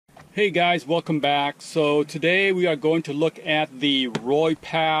Hey guys, welcome back. So today we are going to look at the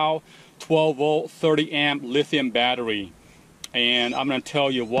RoyPow 12 volt 30 amp lithium battery, and I'm going to tell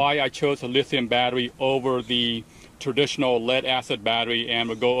you why I chose a lithium battery over the traditional lead acid battery, and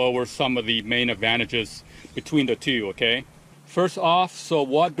we'll go over some of the main advantages between the two. Okay, first off, so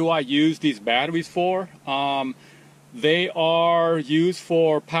what do I use these batteries for? They are used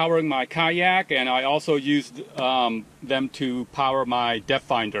for powering my kayak, and I also use them to power my depth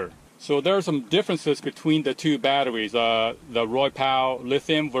finder. So there are some differences between the two batteries, the RoyPow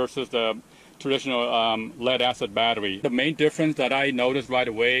lithium versus the traditional lead acid battery. The main difference that I noticed right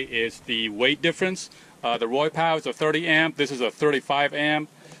away is the weight difference. The RoyPow is a 30 amp, this is a 35 amp.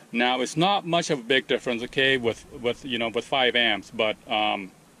 Now it's not much of a big difference, okay, with 5 amps, but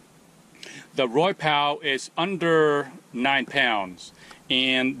the RoyPow is under 9 pounds,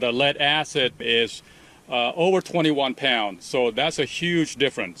 and the lead acid is over 21 pounds. So that's a huge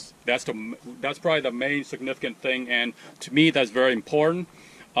difference. That's probably the main significant thing, and to me that's very important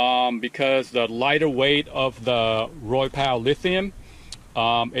because the lighter weight of the RoyPow lithium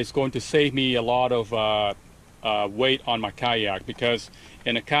is going to save me a lot of weight on my kayak, because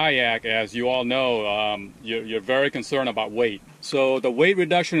in a kayak, as you all know, you're very concerned about weight. So the weight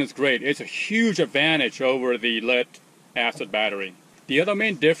reduction is great. It's a huge advantage over the lead acid battery. The other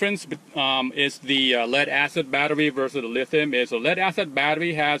main difference is the lead acid battery versus the lithium. Is the lead acid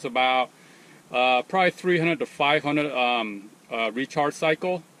battery has about probably 300 to 500 recharge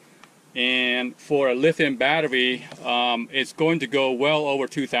cycle, and for a lithium battery, it's going to go well over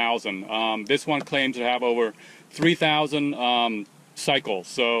 2,000. This one claims to have over 3,000 cycles.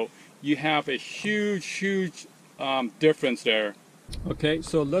 So you have a huge difference there. Okay,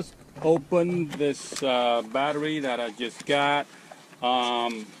 so let's open this battery that I just got.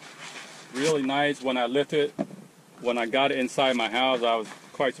 Really nice. When I got it inside my house, I was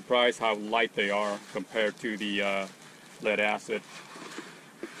quite surprised how light they are compared to the lead acid.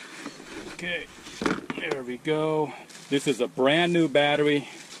 Okay, there we go. This is a brand new battery,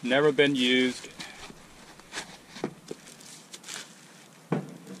 never been used.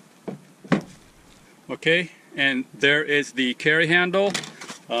 Okay, and there is the carry handle.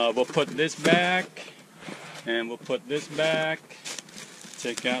 We'll put this back, and we'll put this back.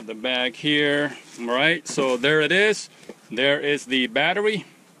 Take out the bag here. All right, so there it is. There is the battery.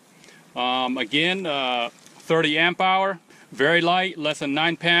 Again, 30 amp hour, very light, less than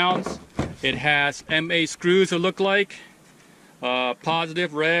 9 pounds. It has MA screws, it look like.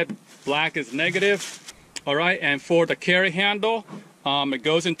 Positive, red, black is negative. All right, and for the carry handle, it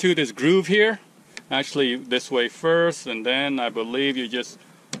goes into this groove here. Actually, this way first, and then I believe you just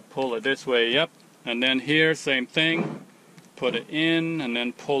pull it this way, yep. And then here, same thing. Put it in, and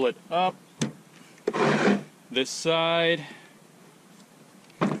then pull it up. This side.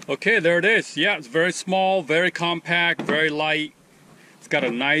 Okay, there it is. Yeah, it's very small, very compact, very light. It's got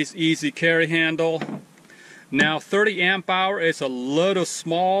a nice, easy carry handle. Now, 30 amp hour is a little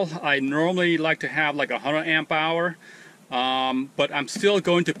small. I normally like to have like 100 amp hour. But I'm still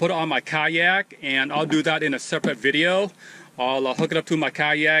going to put it on my kayak, and I'll do that in a separate video. I'll hook it up to my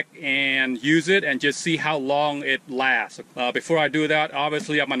kayak and use it and just see how long it lasts. Before I do that,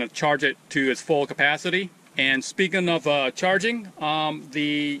 obviously I'm going to charge it to its full capacity. And speaking of charging,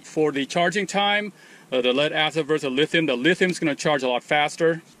 for the charging time, the lead acid versus lithium, the lithium is going to charge a lot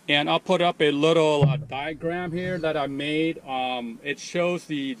faster. And I'll put up a little diagram here that I made. It shows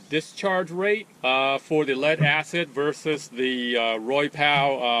the discharge rate for the lead acid versus the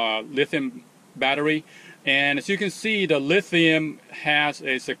RoyPow lithium battery. And as you can see, the lithium has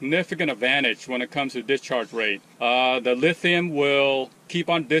a significant advantage when it comes to discharge rate. The lithium will keep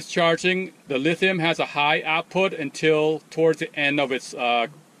on discharging. The lithium has a high output until towards the end of its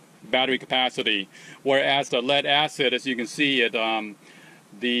battery capacity, whereas the lead acid, as you can see,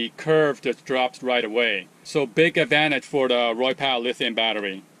 the curve just drops right away. So big advantage for the RoyPow lithium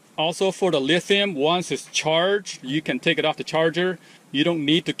battery. Also for the lithium, once it's charged, you can take it off the charger. You don't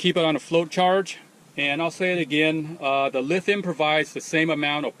need to keep it on a float charge. And I'll say it again, the lithium provides the same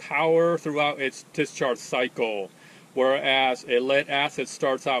amount of power throughout its discharge cycle, whereas a lead acid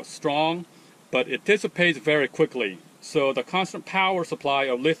starts out strong, but it dissipates very quickly. So the constant power supply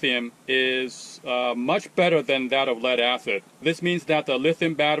of lithium is much better than that of lead acid. This means that the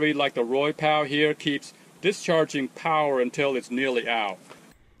lithium battery, like the RoyPow here, keeps discharging power until it's nearly out.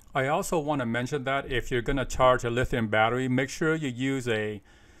 I also want to mention that if you're going to charge a lithium battery, make sure you use a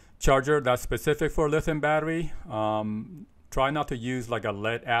charger that's specific for a lithium battery. Try not to use like a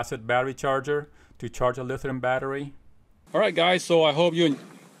lead acid battery charger to charge a lithium battery. Alright guys, so I hope you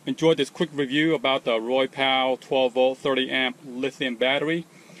enjoyed this quick review about the RoyPow 12 volt 30 amp lithium battery.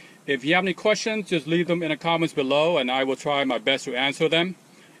 If you have any questions, just leave them in the comments below and I will try my best to answer them.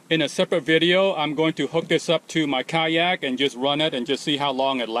 In a separate video, I'm going to hook this up to my kayak and just run it and just see how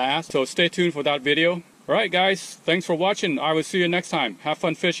long it lasts. So stay tuned for that video. Alright guys, thanks for watching. I will see you next time. Have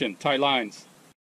fun fishing. Tight lines.